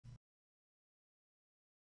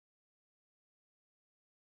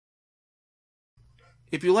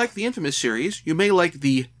If you like the Infamous series, you may like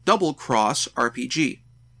the Double Cross RPG.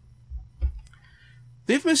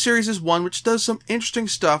 The Infamous series is one which does some interesting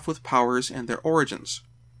stuff with powers and their origins.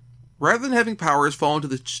 Rather than having powers fall into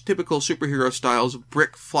the typical superhero styles of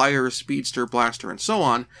brick, flyer, speedster, blaster, and so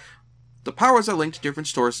on, the powers are linked to different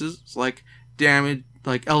sources like damage,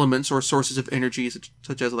 like elements or sources of energy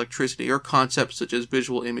such as electricity, or concepts such as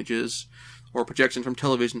visual images or projection from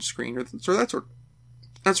television screen, or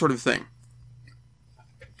that sort of thing.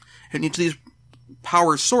 And each of these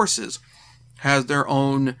power sources has their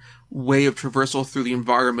own way of traversal through the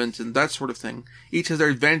environment and that sort of thing. Each has their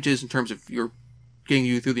advantages in terms of getting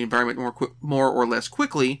you through the environment more or less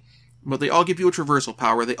quickly, but they all give you a traversal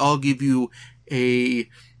power. They all give you a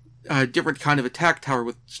different kind of attack tower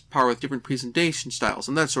with power with different presentation styles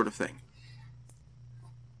and that sort of thing.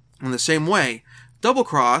 In the same way, Double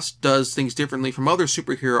Cross does things differently from other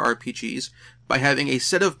superhero RPGs by having a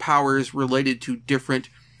set of powers related to different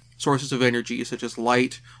sources of energy, such as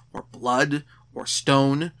light, or blood, or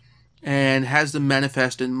stone, and has them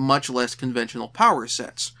manifest in much less conventional power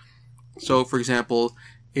sets. So, for example,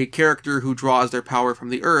 a character who draws their power from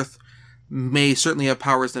the earth may certainly have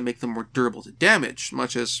powers that make them more durable to damage,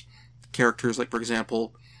 much as characters like, for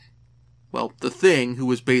example, well, the Thing, who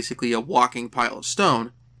was basically a walking pile of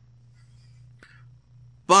stone.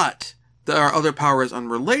 But there are other powers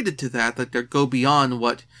unrelated to that go beyond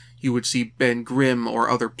what you would see Ben Grimm or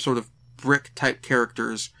other sort of brick-type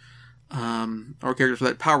characters, or characters with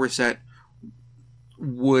that power set,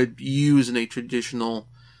 would use in a traditional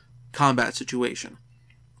combat situation.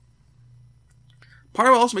 Part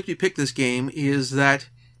of what also makes me pick this game is that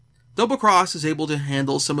Double Cross is able to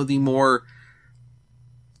handle some of the more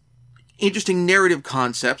interesting narrative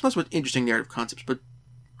concepts, not so much interesting narrative concepts, but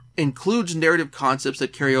includes narrative concepts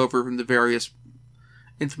that carry over from the various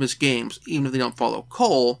Infamous games, even if they don't follow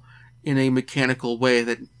Cole, in a mechanical way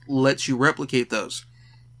that lets you replicate those.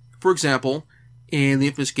 For example, in the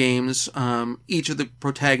Infamous games, each of the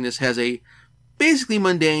protagonists has a basically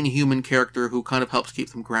mundane human character who kind of helps keep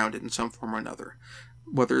them grounded in some form or another.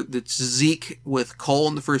 Whether it's Zeke with Cole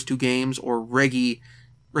in the first two games, or Reggie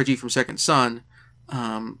from Second Son,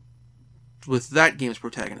 with that game's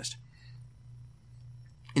protagonist.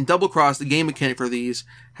 In Double Cross, the game mechanic for these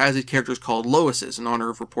has these characters called Loises, in honor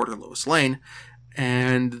of reporter Lois Lane,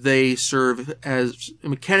 and they serve as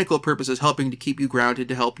mechanical purposes, helping to keep you grounded,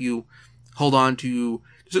 to help you hold on to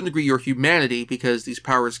a certain degree your humanity, because these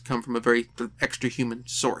powers come from a very extra human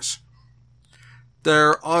source.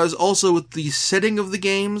 There is also, with the setting of the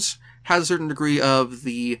games, has a certain degree of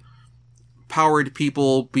the powered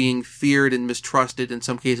people being feared and mistrusted, in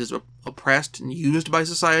some cases oppressed and used by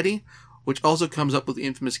society, which also comes up with the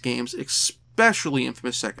Infamous games, especially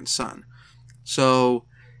Infamous Second Son. So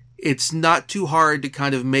it's not too hard to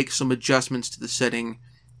kind of make some adjustments to the setting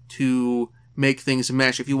to make things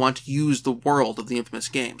mesh if you want to use the world of the Infamous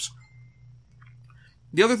games.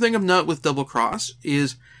 The other thing of note with Double Cross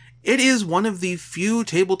is it is one of the few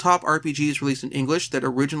tabletop RPGs released in English that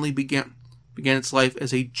originally began its life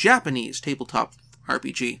as a Japanese tabletop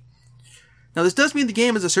RPG. Now, this does mean the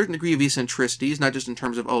game has a certain degree of eccentricities, not just in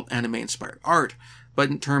terms of anime-inspired art, but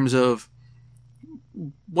in terms of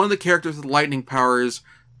one of the characters with lightning powers.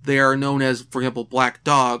 They are known as, for example, black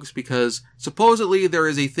dogs, because supposedly there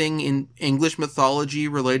is a thing in English mythology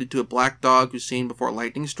related to a black dog who's seen before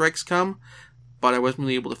lightning strikes come, but I wasn't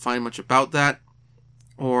really able to find much about that,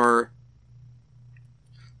 or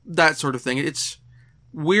that sort of thing. It's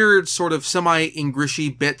weird sort of semi-Englishy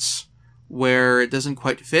bits where it doesn't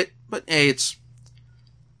quite fit, but hey,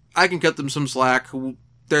 I can cut them some slack.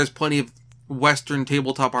 There's plenty of Western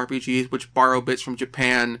tabletop RPGs which borrow bits from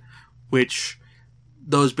Japan, which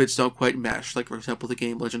those bits don't quite mesh, like, for example, the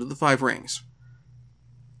game Legend of the Five Rings.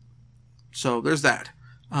 So, there's that.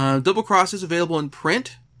 Double Cross is available in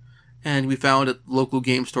print, and we found at local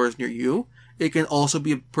game stores near you. It can also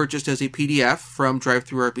be purchased as a PDF from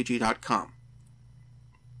drivethrurpg.com.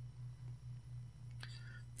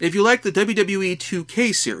 If you like the WWE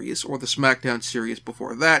 2K series, or the SmackDown series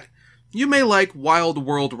before that, you may like Wild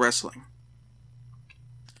World Wrestling.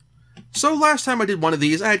 So last time I did one of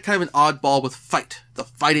these, I had kind of an oddball with Fight, the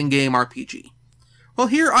fighting game RPG. Well,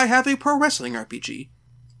 here I have a pro wrestling RPG.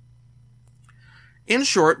 In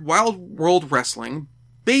short, Wild World Wrestling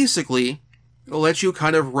basically lets you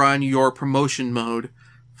kind of run your promotion mode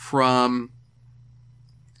from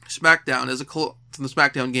SmackDown from the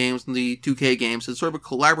SmackDown games and the 2K games. It's sort of a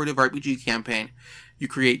collaborative RPG campaign. You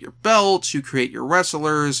create your belts, you create your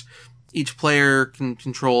wrestlers. Each player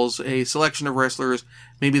controls a selection of wrestlers.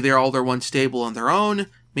 Maybe they're all their one stable on their own.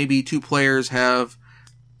 Maybe two players have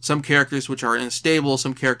some characters which are in a stable,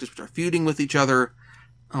 some characters which are feuding with each other.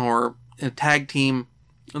 or a tag team,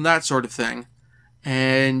 and that sort of thing.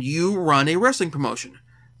 And you run a wrestling promotion.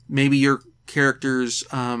 Maybe your characters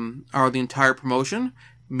are the entire promotion.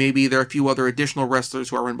 Maybe there are a few other additional wrestlers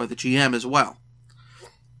who are run by the GM as well.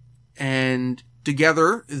 And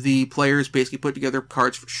together, the players basically put together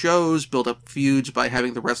cards for shows, build up feuds by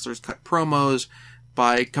having the wrestlers cut promos,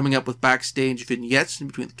 by coming up with backstage vignettes in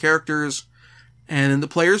between the characters. And then the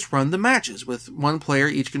players run the matches, with one player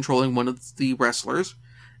each controlling one of the wrestlers.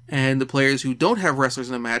 And the players who don't have wrestlers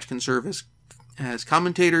in the match can serve as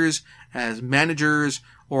commentators, as managers,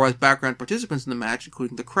 or as background participants in the match,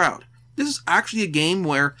 including the crowd. This is actually a game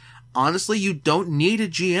where, honestly, you don't need a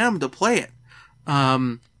GM to play it.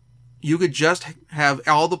 You could just have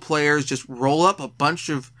all the players just roll up a bunch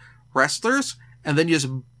of wrestlers, and then just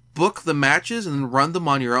book the matches and run them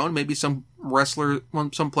on your own. Maybe some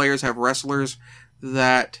players have wrestlers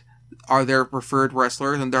that are their preferred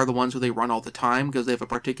wrestlers, and they're the ones who they run all the time because they have a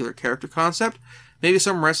particular character concept. Maybe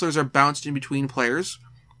some wrestlers are bounced in between players.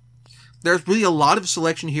 There's really a lot of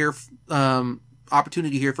selection here,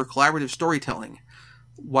 opportunity here for collaborative storytelling,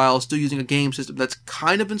 while still using a game system that's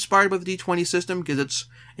kind of inspired by the D20 system because it's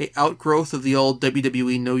an outgrowth of the old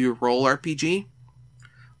WWE Know Your Role RPG,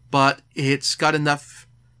 but it's got enough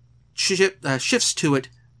shifts to it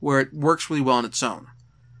where it works really well on its own.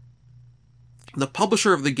 The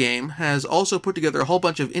publisher of the game has also put together a whole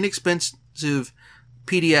bunch of inexpensive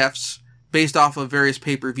PDFs based off of various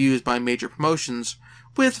pay-per-views by major promotions,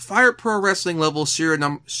 with Fire Pro Wrestling level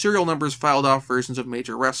serial numbers filed off versions of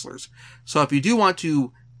major wrestlers. So if you do want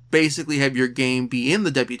to basically have your game be in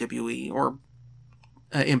the WWE or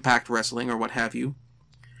Impact Wrestling or what have you,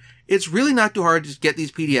 it's really not too hard to get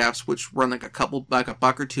these PDFs, which run like a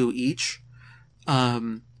buck or two each.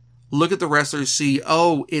 Look at the wrestlers, see,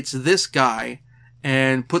 oh, it's this guy,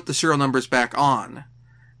 and put the serial numbers back on,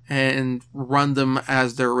 and run them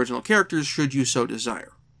as their original characters should you so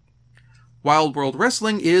desire. Wild World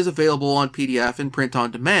Wrestling is available on PDF and print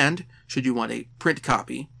on demand, should you want a print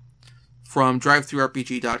copy, from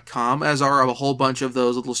drivethrurpg.com, as are a whole bunch of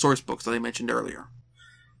those little source books that I mentioned earlier.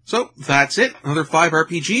 So, that's it. Another 5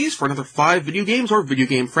 RPGs for another 5 video games or video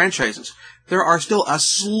game franchises. There are still a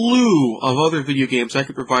slew of other video games I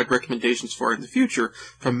could provide recommendations for in the future,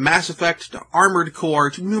 from Mass Effect to Armored Core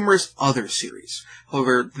to numerous other series.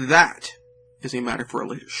 However, that is a matter for a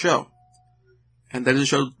later show. And that is a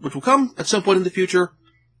show which will come at some point in the future.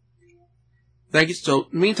 Thank you. So, in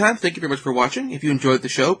the meantime, thank you very much for watching. If you enjoyed the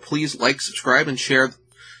show, please like, subscribe, and share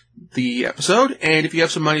the episode. And if you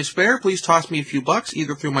have some money to spare, please toss me a few bucks,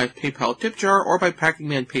 either through my PayPal tip jar or by backing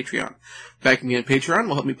me on Patreon. Backing me on Patreon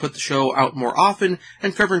will help me put the show out more often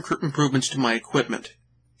and cover improvements to my equipment.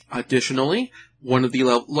 Additionally, one of the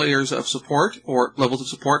layers of support, or levels of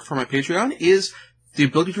support for my Patreon, is the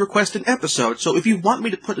ability to request an episode. So if you want me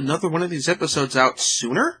to put another one of these episodes out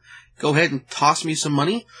sooner, go ahead and toss me some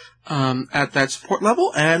money at that support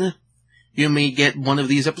level, and you may get one of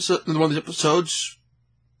these episodes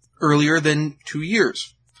earlier than 2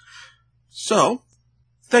 years. So,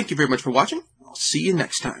 thank you very much for watching. I'll see you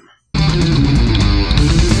next time.